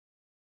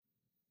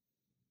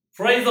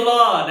Praise the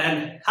Lord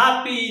and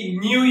Happy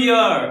New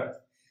Year.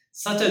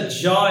 Such a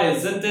joy,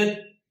 isn't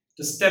it,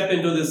 to step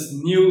into this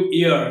new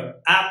year.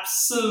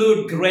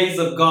 Absolute grace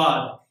of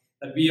God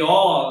that we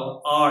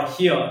all are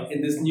here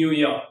in this new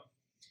year.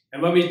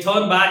 And when we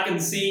turn back and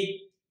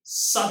see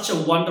such a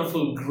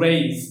wonderful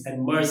grace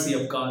and mercy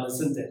of God,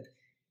 isn't it?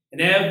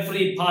 In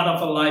every part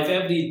of our life,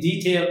 every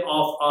detail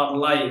of our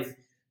life,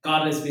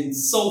 God has been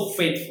so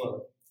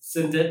faithful,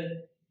 isn't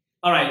it?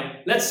 All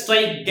right, let's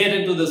straight get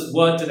into this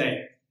word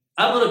today.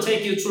 I'm going to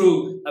take you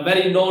through a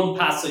very known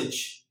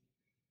passage.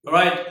 All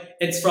right,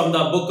 it's from the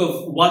book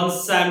of 1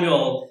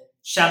 Samuel,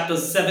 chapter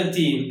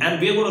 17,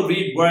 and we're going to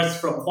read verse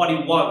from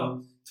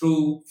 41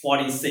 through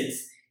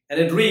 46. And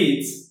it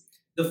reads,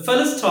 "The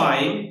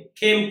Philistine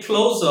came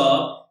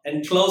closer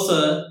and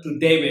closer to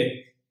David."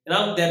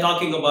 They're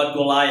talking about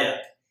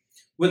Goliath,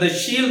 with a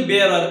shield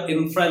bearer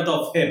in front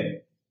of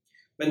him.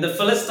 When the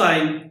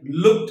Philistine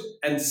looked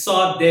and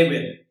saw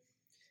David,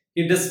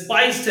 he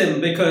despised him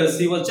because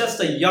he was just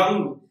a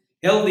young,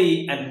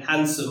 healthy, and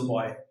handsome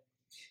boy.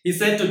 He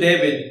said to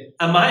David,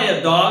 "Am I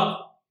a dog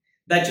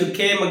that you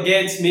came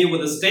against me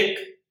with a stick?"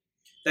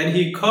 Then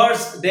he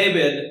cursed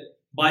David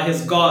by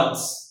his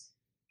gods.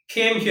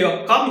 Come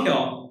here,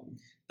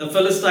 the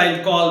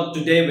Philistine called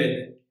to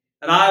David,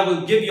 "and I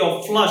will give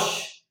your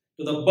flesh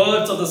to the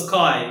birds of the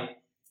sky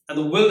and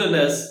the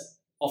wilderness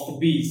of the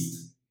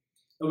beast."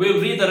 We'll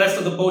read the rest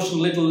of the portion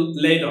a little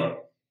later.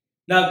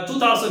 Now,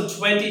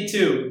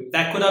 2022,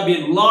 there could have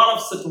been a lot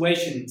of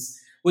situations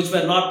which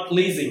were not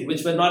pleasing,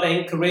 which were not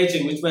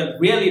encouraging, which were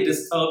really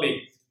disturbing.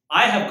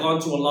 I have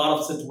gone through a lot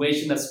of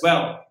situations as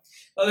well.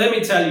 But let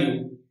me tell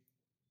you,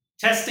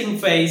 testing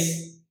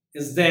phase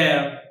is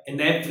there in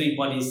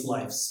everybody's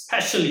life,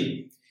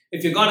 especially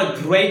if you got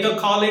a greater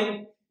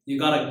calling, you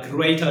got a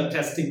greater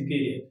testing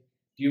period.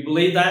 Do you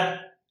believe that?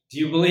 Do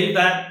you believe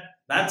that?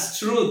 That's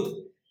truth.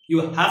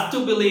 You have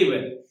to believe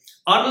it.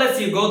 Unless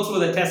you go through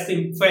the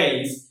testing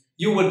phase,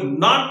 you would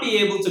not be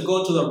able to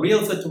go to the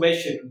real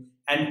situation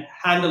and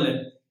handle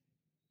it.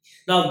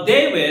 Now,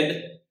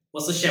 David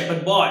was a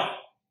shepherd boy,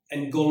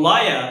 and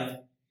Goliath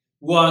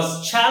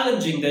was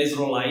challenging the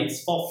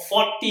Israelites for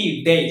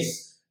 40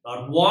 days.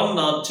 Not one,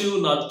 not two,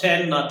 not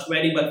 10, not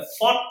 20, but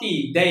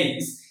 40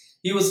 days.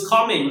 He was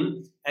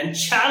coming and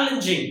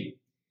challenging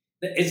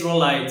the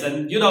Israelites.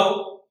 And,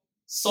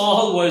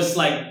 Saul was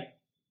like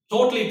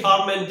totally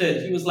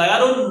tormented. He was like, I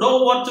don't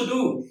know what to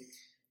do.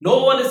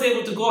 No one is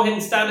able to go ahead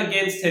and stand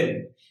against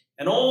him.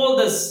 And all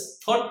this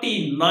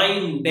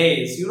 39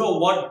 days, you know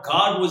what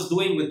God was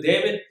doing with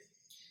David?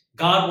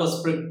 God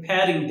was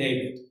preparing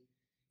David.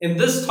 In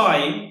this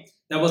time,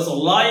 there was a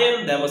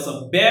lion, there was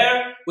a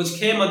bear which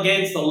came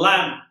against the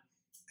lamb.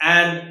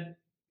 And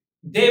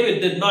David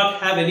did not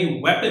have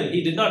any weapon.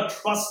 He did not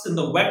trust in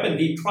the weapon.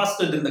 He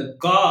trusted in the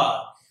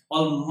God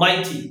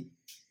Almighty.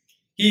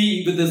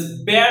 He, with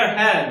his bare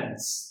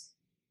hands,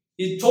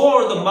 he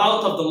tore the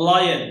mouth of the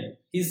lion.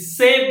 He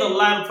saved the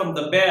lamb from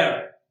the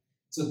bear.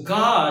 So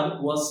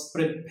God was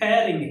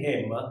preparing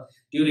him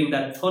during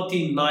that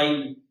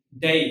 39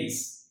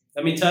 days.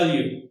 Let me tell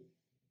you,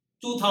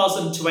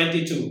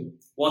 2022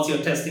 was your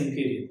testing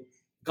period.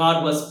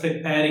 God was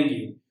preparing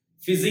you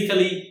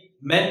physically,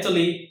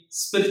 mentally,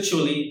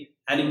 spiritually,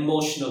 and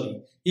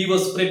emotionally. He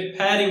was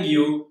preparing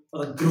you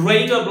for the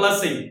greater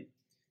blessing,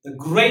 the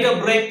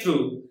greater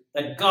breakthrough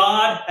that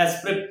God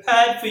has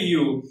prepared for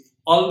you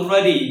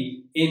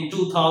already in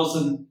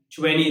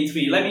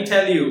 2023. Let me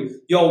tell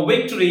you, your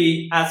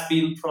victory has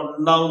been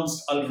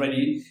pronounced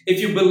already. If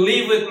you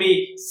believe with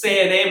me,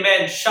 say an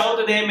amen. Shout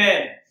an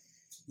amen.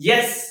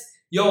 Yes,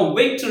 your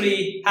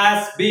victory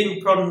has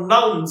been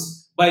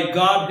pronounced by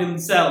God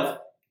Himself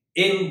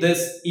in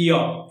this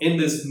year, in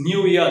this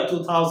new year,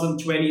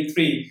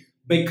 2023,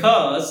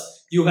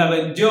 because you have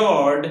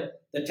endured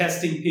the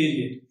testing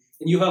period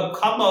and you have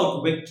come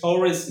out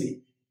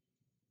victoriously.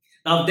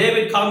 Now,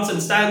 David comes and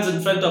stands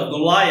in front of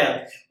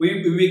Goliath.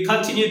 We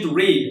continue to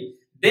read.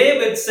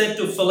 David said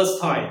to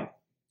Philistine,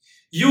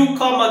 "You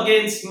come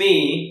against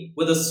me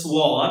with a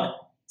sword,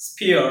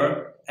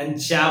 spear, and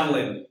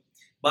javelin.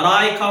 But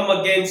I come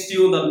against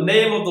you in the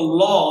name of the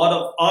Lord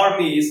of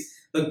armies,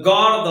 the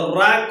God of the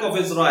rank of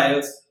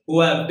Israel,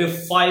 who have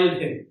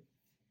defiled him."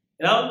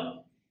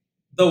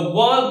 The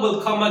world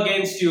will come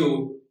against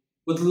you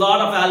with a lot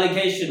of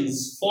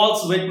allegations,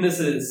 false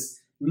witnesses,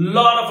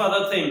 lot of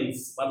other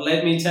things. But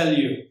let me tell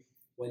you,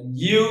 when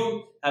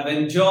you have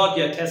endured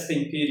your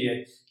testing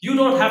period, you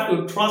don't have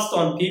to trust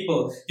on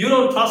people. You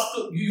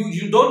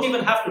don't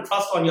even have to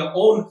trust on your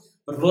own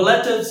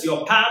relatives,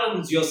 your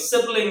parents, your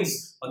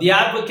siblings, or the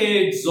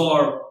advocates,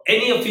 or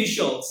any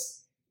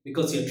officials,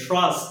 because your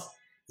trust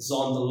is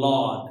on the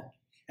Lord.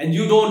 And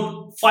you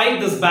don't fight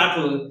this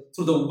battle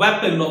through the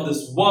weapon of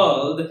this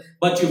world,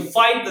 but you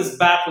fight this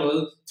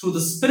battle through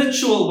the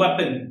spiritual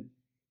weapon.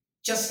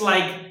 Just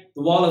like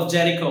the wall of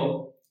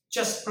Jericho,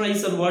 just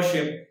praise and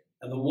worship,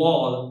 and the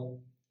wall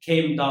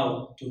came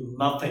down to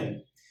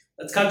nothing.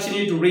 Let's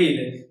continue to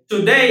read.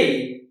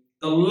 Today,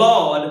 the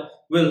Lord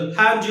will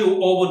hand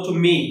you over to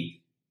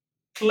me.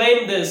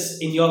 Claim this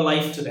in your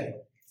life today.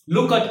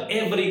 Look at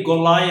every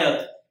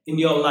Goliath in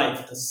your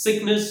life. The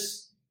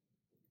sickness,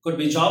 could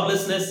be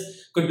joblessness,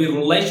 could be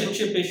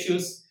relationship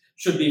issues,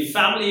 should be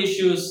family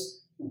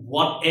issues,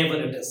 whatever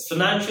it is.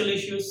 Financial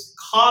issues,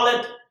 call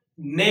it,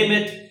 name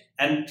it,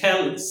 and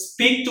tell,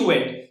 speak to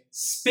it.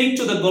 Speak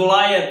to the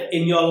Goliath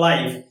in your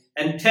life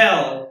and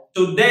tell,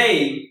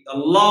 today the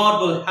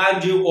Lord will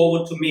hand you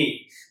over to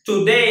me.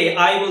 Today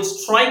I will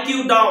strike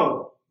you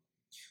down.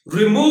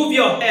 Remove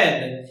your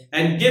head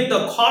and give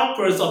the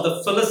carcass of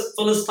the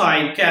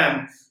Philistine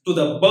camp to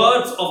the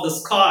birds of the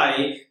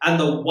sky and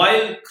the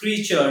wild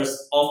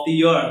creatures of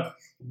the earth.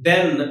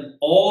 Then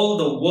all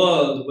the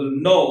world will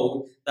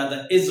know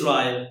that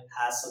Israel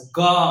has a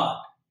God.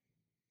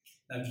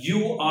 That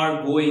you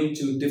are going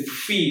to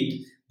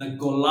defeat the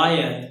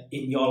Goliath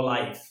in your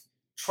life.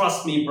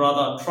 Trust me,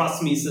 brother.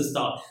 Trust me,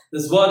 sister.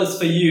 This word is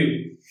for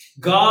you.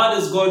 God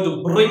is going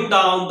to bring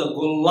down the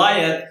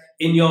Goliath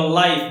in your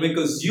life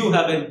because you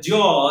have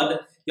endured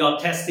your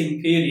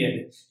testing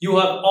period. You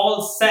have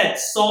all said,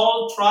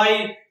 Saul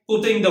tried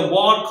putting the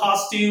war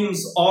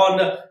costumes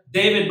on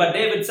David, but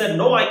David said,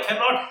 no, I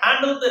cannot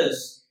handle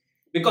this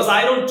because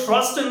I don't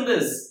trust in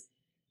this.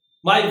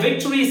 My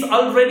victory is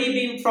already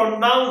been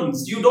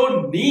pronounced. You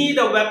don't need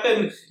a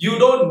weapon. You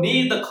don't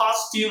need the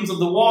costumes of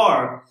the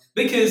war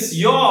because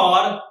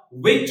your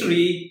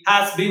victory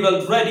has been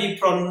already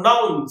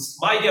pronounced.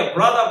 My dear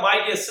brother,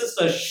 my dear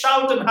sister,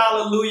 shout and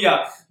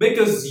hallelujah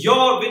because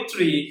your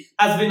victory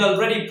has been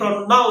already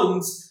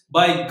pronounced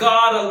by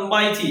God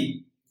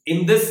Almighty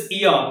in this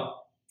year.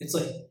 It's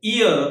a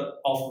year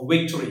of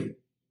victory.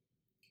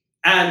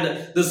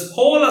 And this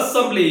whole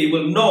assembly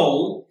will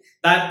know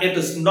that it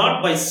is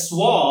not by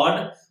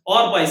sword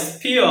or by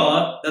spear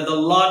that the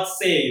Lord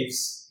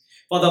saves.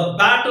 For the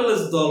battle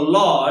is the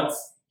Lord's,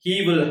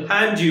 He will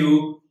hand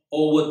you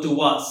over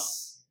to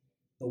us.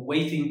 The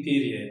waiting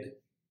period,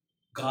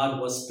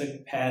 God was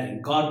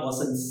preparing. God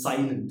wasn't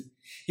silent.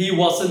 He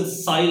wasn't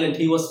silent.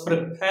 He was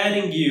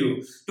preparing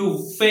you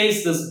to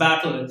face this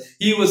battle.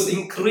 He was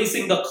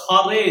increasing the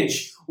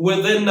courage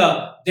within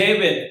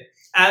David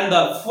and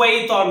the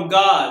faith on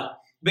God.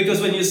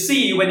 Because when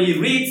he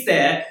reads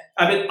there,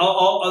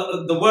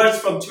 the words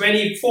from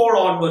 24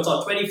 onwards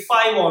or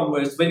 25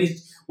 onwards,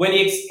 when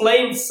he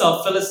explains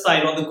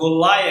Philistine or the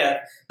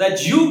Goliath,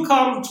 that you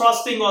come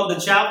trusting on the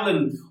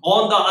javelin,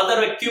 on the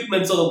other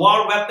equipments or the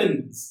war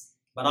weapons,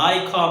 but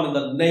I come in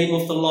the name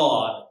of the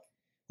Lord,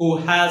 who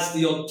has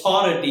the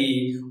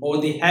authority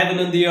over the heaven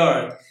and the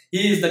earth.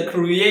 He is the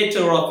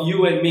creator of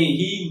you and me.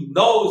 He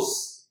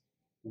knows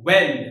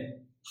when,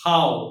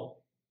 how,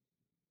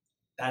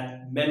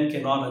 that men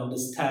cannot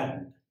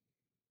understand.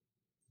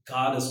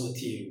 God is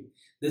with you.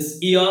 This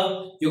year,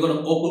 you're going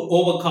to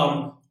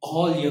overcome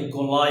all your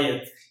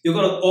Goliath. You're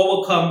going to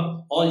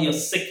overcome all your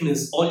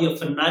sickness, all your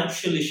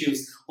financial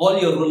issues, all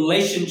your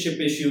relationship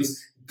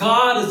issues.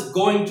 God is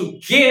going to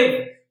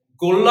give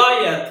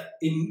Goliath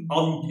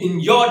in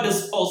your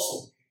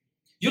disposal.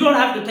 You don't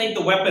have to take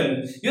the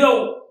weapon.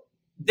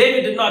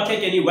 David did not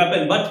take any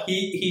weapon, but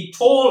he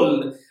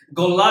told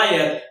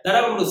Goliath that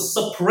I'm going to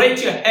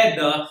separate your head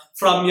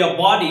from your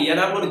body and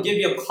I'm going to give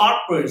your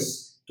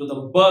carcass to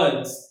the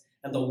birds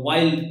and the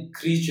wild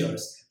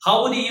creatures.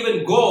 How would he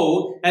even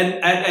go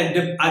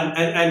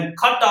and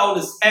cut down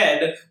his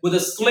head with a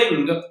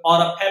sling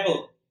or a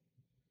pebble?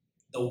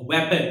 The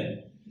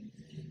weapon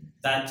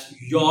that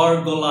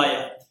your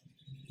Goliath,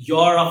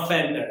 your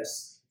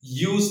offenders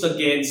used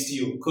against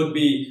you could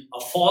be a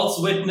false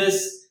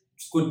witness,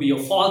 could be a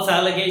false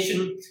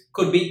allegation,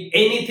 could be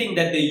anything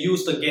that they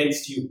used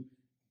against you.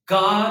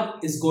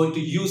 God is going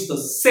to use the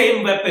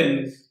same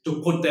weapon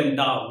to put them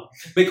down.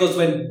 Because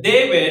when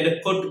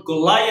David put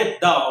Goliath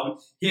down,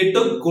 he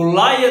took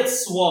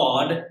Goliath's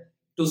sword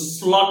to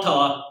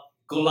slaughter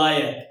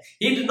Goliath.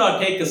 He did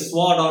not take a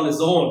sword on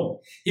his own.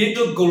 He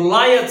took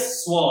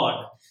Goliath's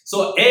sword.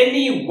 So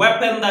any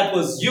weapon that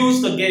was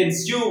used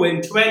against you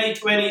in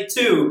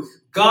 2022,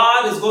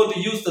 God is going to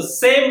use the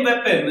same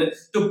weapon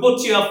to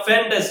put your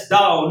offenders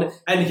down,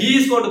 and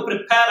He's going to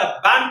prepare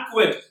a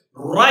banquet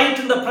right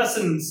in the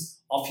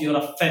presence of your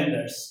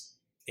offenders.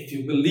 If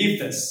you believe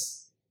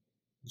this,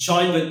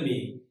 join with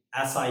me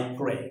as I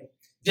pray.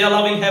 Dear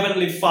loving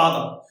Heavenly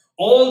Father,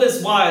 all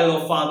this while,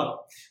 oh Father,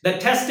 the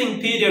testing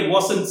period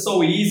wasn't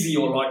so easy,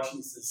 oh Lord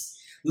Jesus.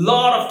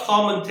 Lot of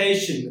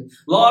tormentation,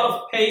 lot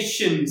of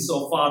patience,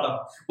 oh Father.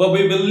 But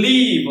we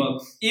believe,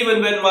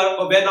 even when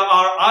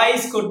our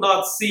eyes could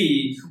not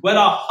see, when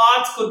our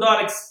hearts could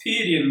not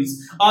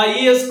experience, our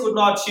ears could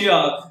not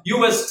hear, you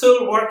were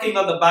still working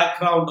on the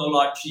background, oh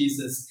Lord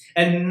Jesus.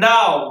 And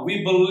now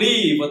we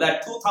believe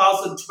that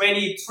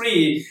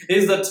 2023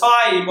 is the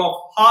time of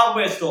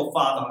harvest, oh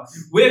Father.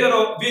 We're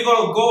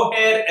gonna go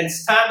ahead and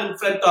stand in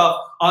front of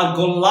our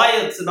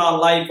Goliaths in our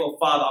life, oh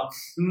Father.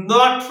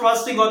 Not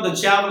trusting on the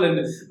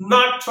javelin,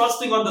 not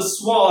trusting on the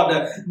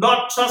sword,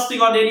 not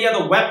trusting on any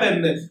other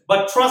weapon,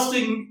 but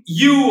trusting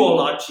you, oh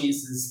Lord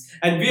Jesus.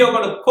 And we are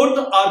going to put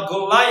our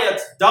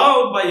Goliaths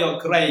down by your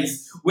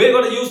grace. We're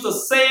going to use the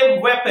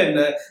same weapon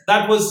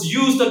that was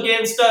used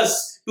against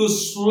us to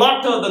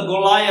slaughter the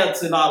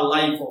Goliaths in our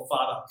life, oh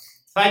Father.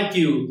 Thank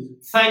you.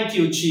 Thank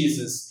you,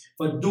 Jesus,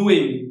 for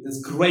doing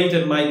this great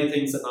and mighty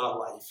things in our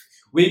life.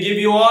 We give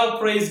you all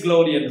praise,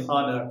 glory, and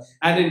honor.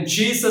 And in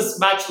Jesus'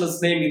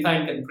 matchless name, we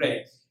thank and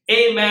pray.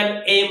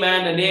 Amen,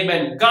 amen, and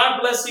amen. God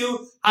bless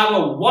you. Have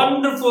a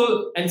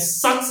wonderful and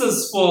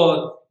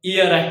successful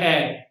year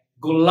ahead.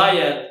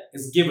 Goliath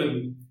is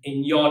given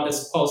in your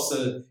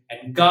disposal,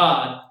 and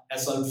God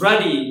has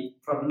already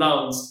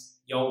pronounced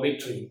your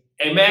victory.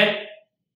 Amen.